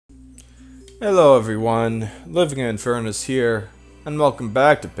Hello everyone, Living Infernus here, and welcome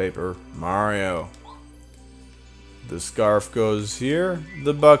back to Paper Mario. The scarf goes here,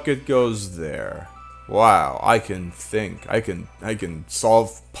 the bucket goes there. Wow, I can think. I can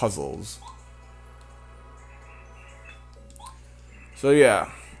solve puzzles. So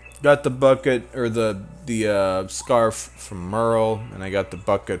yeah, got the bucket or the scarf from Merle, and I got the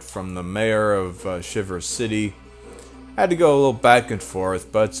bucket from the mayor of Shiver City. Had to go a little back and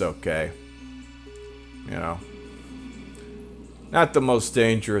forth, but it's okay. You know, not the most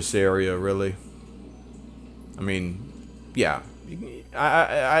dangerous area, really. I mean, yeah,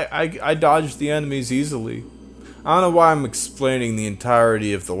 I dodged the enemies easily. I don't know why I'm explaining the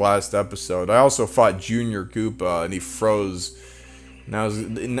entirety of the last episode. I also fought Junior Koopa, and he froze.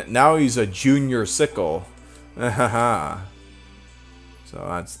 Now he's a Junior Sickle. So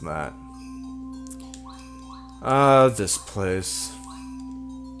that's that. This place.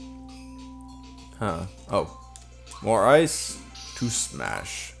 Huh. Oh. More ice to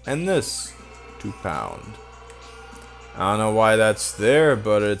smash. And this to pound. I don't know why that's there,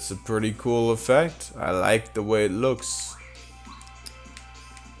 but it's a pretty cool effect. I like the way it looks.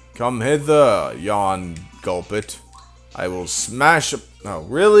 Come hither, yawn Gulpit. I will smash up. Oh,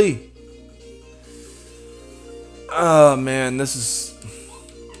 really? Oh man, this is.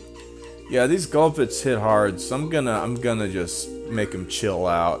 Yeah, these Gulpits hit hard, so I'm gonna just make them chill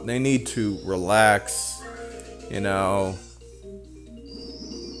out. They need to relax, you know,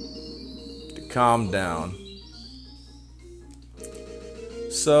 to calm down.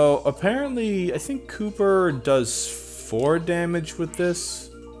 So apparently, I think Cooper does 4 damage with this.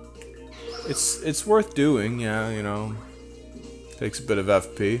 It's worth doing, yeah, you know. Takes a bit of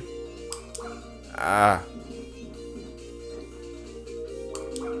FP. Ah.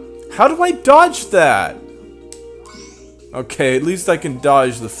 How do I dodge that? Okay, at least I can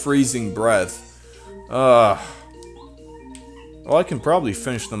dodge the freezing breath. Well, I can probably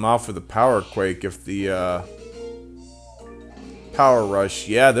finish them off with a power quake if the, power rush.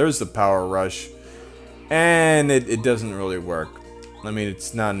 Yeah, there's the power rush. And it doesn't really work. I mean,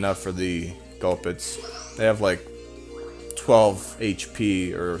 it's not enough for the Gulpits. They have like 12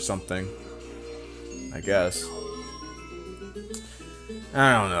 HP or something, I guess.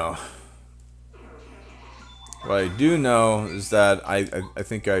 I don't know. What I do know is that I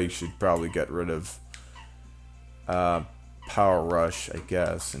think I should probably get rid of Power Rush, I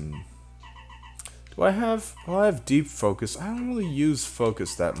guess. And do I have? Well, I have Deep Focus. I don't really use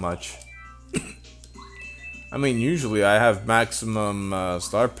Focus that much. I mean, usually I have maximum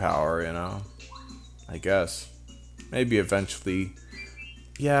star power, you know. I guess. Maybe eventually.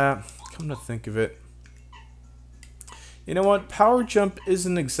 Yeah, come to think of it. You know what? Power Jump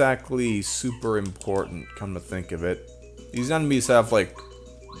isn't exactly super important, come to think of it. These enemies have like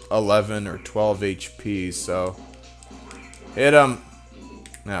 11 or 12 HP, so hit them.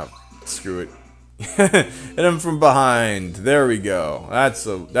 No, screw it. Hit them from behind. There we go. That's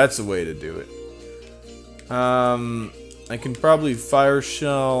a way to do it. I can probably Fire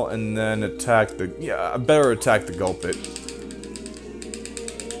Shell and then attack the. Yeah, I better attack the Gulpit.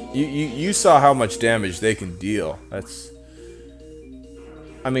 You saw how much damage they can deal. That's.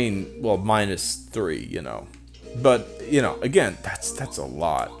 I mean, well, -3, you know. But, you know, again, that's a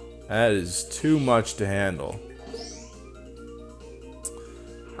lot. That is too much to handle.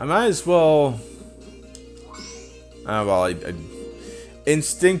 I might as well... well,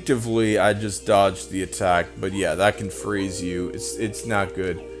 instinctively, I just dodged the attack. But yeah, that can freeze you. It's not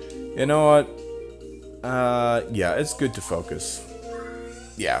good. You know what? Yeah, it's good to focus.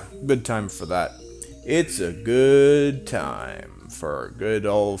 Yeah, good time for that. It's a good time for a good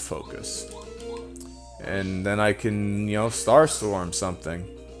old focus. And then I can, you know, Starstorm something.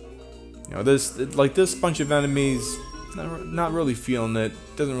 You know, this bunch of enemies, not really feeling it.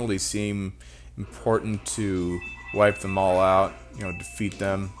 Doesn't really seem important to wipe them all out, you know, defeat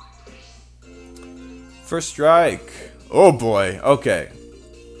them. First strike. Oh boy, okay.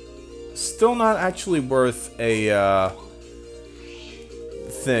 Still not actually worth a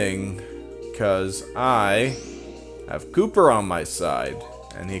thing, because I have Cooper on my side,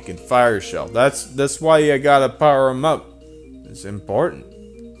 and he can Fire Shell. That's why I gotta power him up. It's important.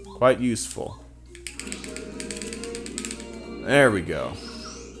 Quite useful. There we go.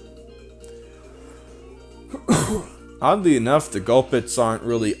 Oddly enough, the Gulpits aren't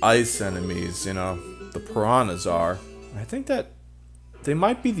really ice enemies, you know. The Piranhas are. I think that they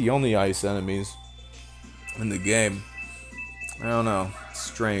might be the only ice enemies in the game. I don't know. It's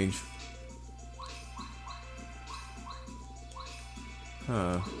strange.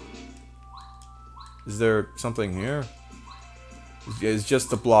 Huh. Is there something here? It's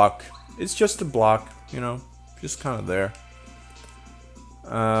just a block. It's just a block, you know, just kind of there.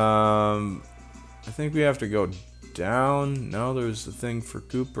 I think we have to go down. No, there's a thing for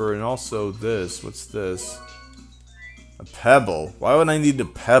Kooper, and also this. What's this? A pebble. Why would I need a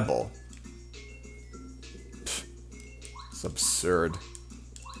pebble? Pfft, it's absurd.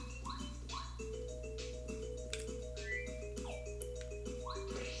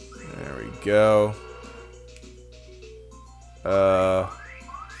 There we go.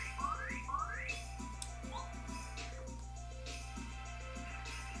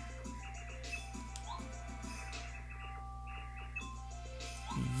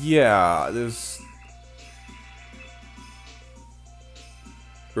 Yeah, there's...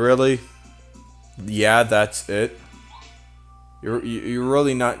 Really? Yeah, that's it? You're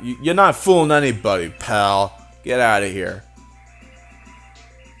really not... You're not fooling anybody, pal. Get out of here.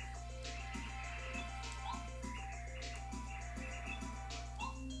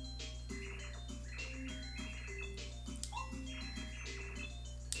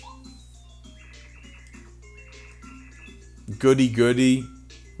 Goody goody?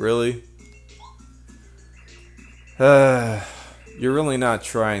 Really? You're really not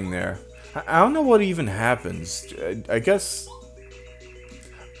trying there. I don't know what even happens. I guess...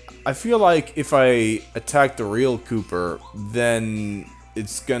 I feel like if I attack the real Kooper, then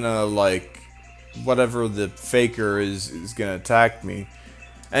it's gonna, like... Whatever the faker is gonna attack me.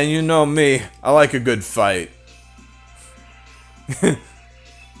 And you know me, I like a good fight.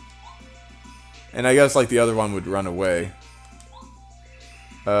 And I guess, like, the other one would run away.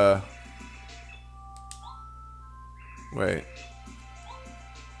 Wait.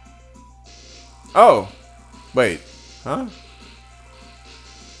 Oh! Wait. Huh?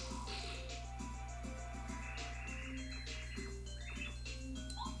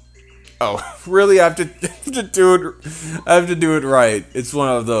 Oh, really? I have to do it. I have to do it right. It's one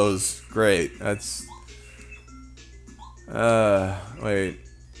of those. Great. That's. Wait.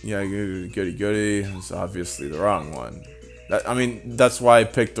 Yeah, goody goody. It's obviously the wrong one. I mean, that's why I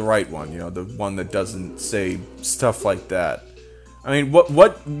picked the right one, you know, the one that doesn't say stuff like that. I mean,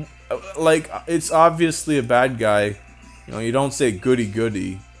 like, it's obviously a bad guy. You know, you don't say goody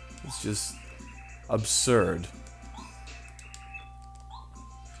goody. It's just absurd.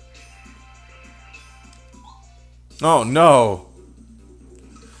 Oh, no.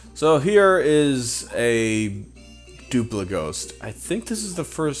 So here is a Duplighost. I think this is the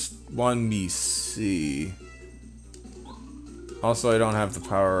first one we see. Also, I don't have the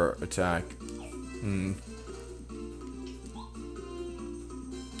power attack.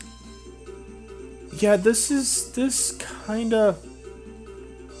 Yeah, this kinda...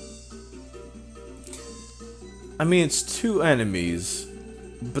 I mean, it's two enemies,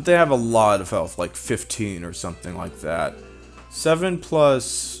 but they have a lot of health, like 15 or something like that. 7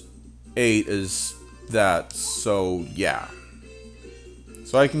 plus 8 is that, so yeah.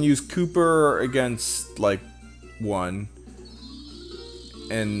 So I can use Kooper against, like, one.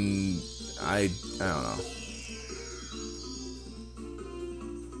 And I don't know.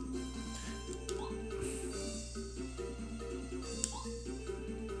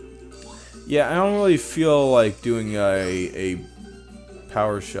 Yeah, I don't really feel like doing a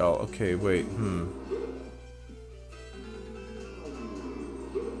power shell. Okay, wait.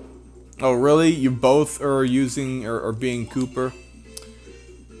 Oh, really? You both are using or being Kooper?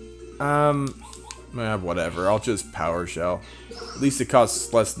 Whatever. I'll just power shell. At least it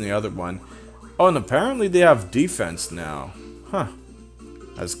costs less than the other one. Oh, and apparently they have defense now. Huh.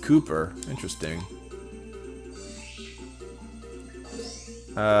 As Kooper. Interesting.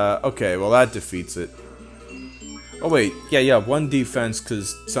 Okay, well that defeats it. Oh wait, yeah, one defense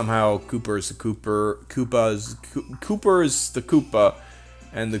because somehow Kooper is the Koopa is the Koopa,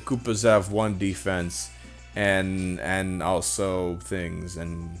 and the Koopas have one defense, and also things,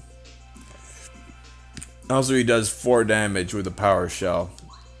 and also he does 4 damage with a power shell.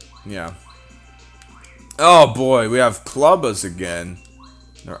 Yeah. Oh boy, we have Clubbas again.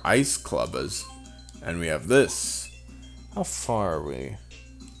 They're ice Clubbas, and we have this. How far are we?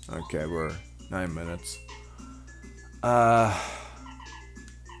 Okay, we're 9 minutes.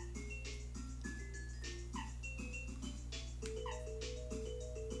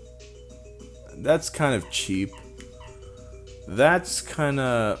 That's kind of cheap. That's kind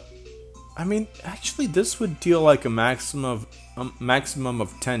of... I mean, actually, this would deal like a maximum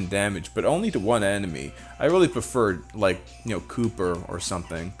of 10 damage, but only to one enemy. I really prefer, like, you know, Kooper or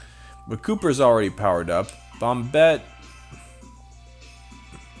something. But Kooper's already powered up. Bombette...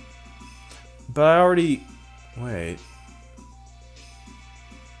 But I already... Wait.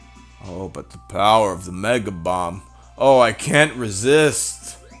 Oh, but the power of the Mega Bomb. Oh, I can't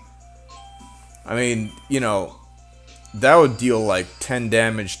resist. I mean, you know, that would deal like 10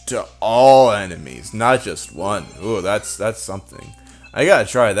 damage to all enemies, not just one. Ooh, that's something. I gotta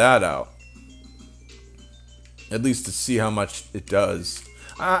try that out. At least to see how much it does.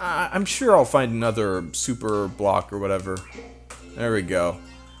 I'm sure I'll find another super block or whatever. There we go.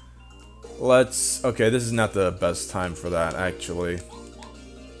 Okay, this is not the best time for that, actually.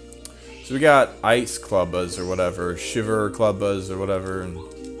 So we got Ice Clubbas or whatever, Shiver Clubbas or whatever, and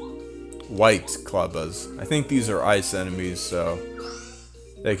White Clubbas. I think these are ice enemies, so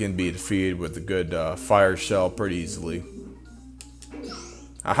they can be defeated with a good fire shell pretty easily.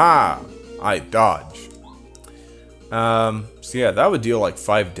 Aha! I dodge. So yeah, that would deal like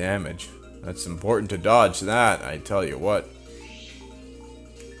 5 damage. That's important to dodge that, I tell you what.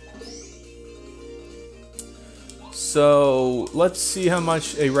 So, let's see how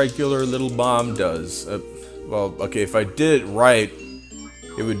much a regular little bomb does. Well, okay, if I did it right,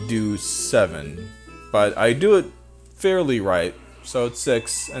 it would do 7. But I do it fairly right, so it's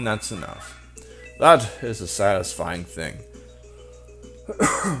 6, and that's enough. That is a satisfying thing.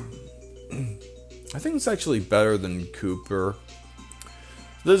 I think it's actually better than Cooper.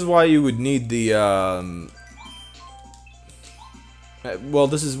 This is why you would need the, well,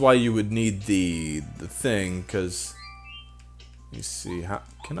 this is why you would need the thing, because... Let me see, how...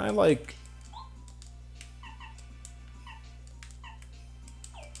 Can I, like...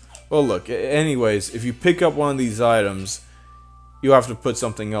 Well, look, anyways, if you pick up one of these items, you have to put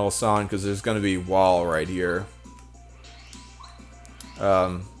something else on, because there's going to be a wall right here.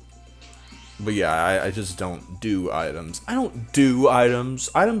 But yeah, I just don't do items. I don't do items.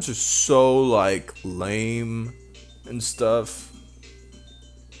 Items are so, like, lame and stuff.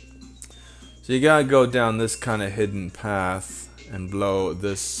 So you gotta go down this kind of hidden path and blow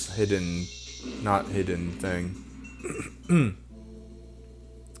this hidden, not hidden thing.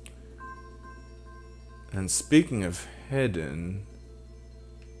 And speaking of hidden,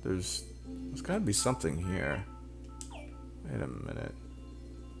 there's gotta be something here. Wait a minute.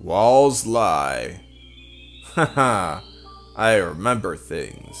 Walls lie. Haha, I remember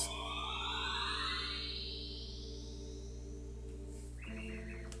things.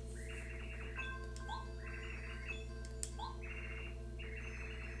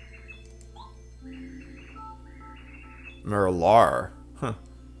 Merlar. Huh.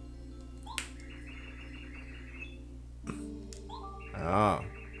 Oh.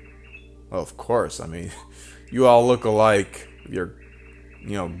 Well, of course. I mean, you all look alike. Your,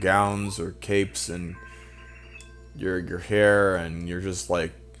 you know, gowns or capes and your hair, and you're just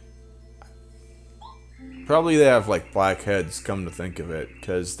like... Probably they have, like, black heads, come to think of it.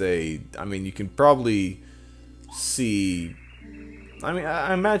 Because they... I mean, you can probably see... I mean,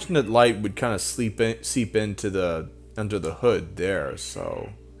 I imagine that light would kind of seep into the... under the hood there, so,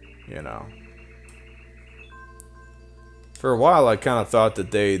 you know. For a while, I kind of thought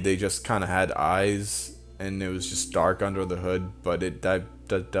that they just kind of had eyes, and it was just dark under the hood, but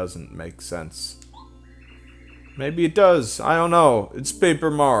that doesn't make sense. Maybe it does, I don't know. It's Paper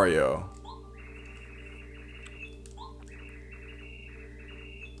Mario.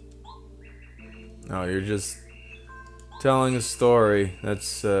 No, you're just telling a story.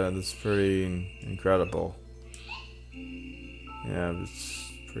 That's pretty incredible. Yeah,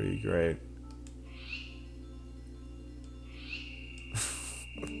 it's pretty great.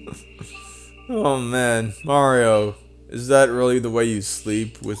 Oh man, Mario, is that really the way you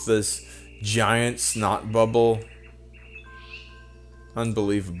sleep, with this giant snot bubble?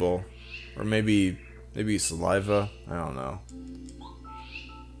 Unbelievable. Or maybe saliva? I don't know.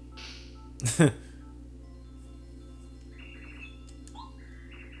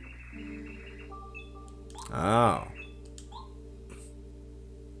 Oh.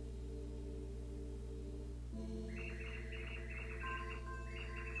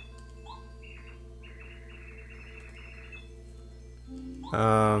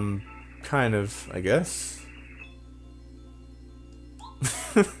 Kind of, I guess.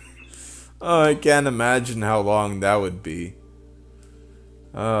 Oh, I can't imagine how long that would be.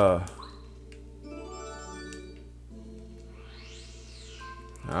 Alright.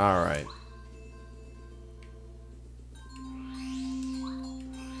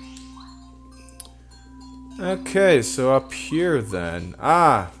 Okay, so up here then.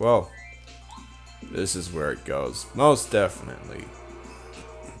 Ah, well. This is where it goes. Most definitely.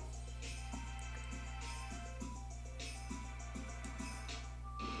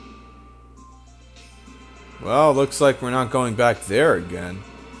 Well, looks like we're not going back there again.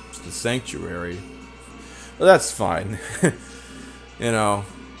 It's the sanctuary. Well, that's fine. You know,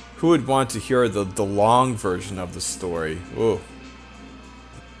 who would want to hear the long version of the story? Ooh.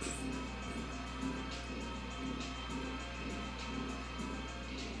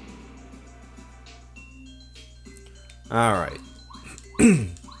 Alright.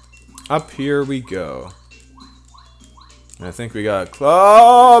 Up here we go. And I think we got a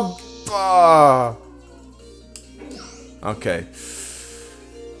club. Ah! Okay.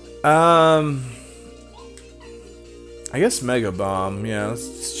 I guess Mega Bomb. Yeah,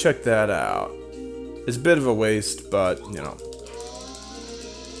 let's check that out. It's a bit of a waste, but, you know.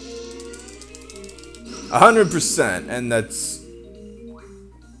 100%, and that's...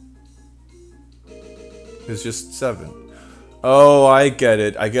 It's just 7. Oh, I get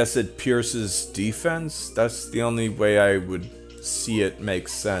it. I guess it pierces defense? That's the only way I would see it make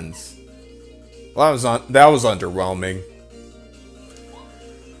sense. Well, that was underwhelming.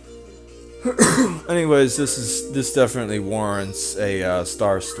 Anyways, this definitely warrants a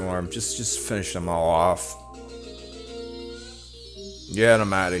Star Storm. Just finish them all off. Get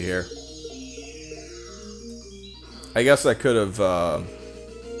them out of here. I guess I could have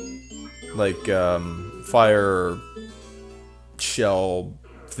fire shell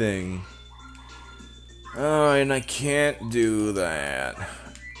thing. Oh, and I can't do that.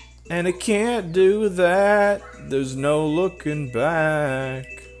 And I can't do that. There's no looking back.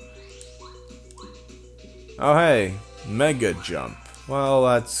 Oh hey, Mega Jump. Well,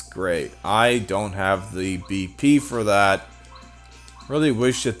 that's great. I don't have the BP for that. Really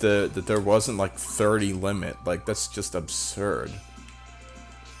wish that there wasn't like 30 limit. Like, that's just absurd.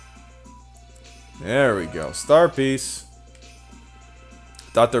 There we go. Star piece.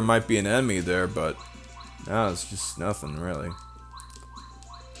 Thought there might be an enemy there, but no, it's just nothing really.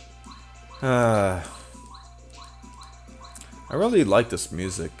 I really like this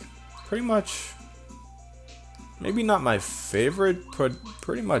music. Pretty much. Maybe not my favorite, but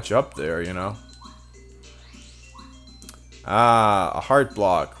pretty much up there, you know. Ah, a heart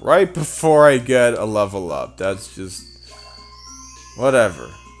block. Right before I get a level up. That's just... whatever.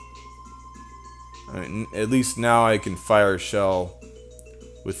 I mean, at least now I can fire shell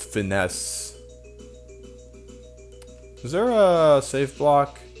with finesse. Is there a save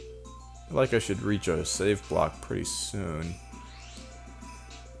block? I feel like I should reach a save block pretty soon.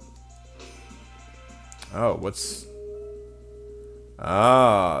 Oh, what's...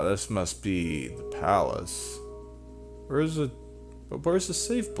 ah, this must be the palace. Where's the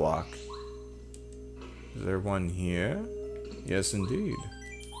save block? Is there one here? Yes, indeed.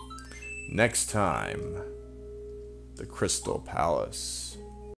 Next time, the Crystal Palace.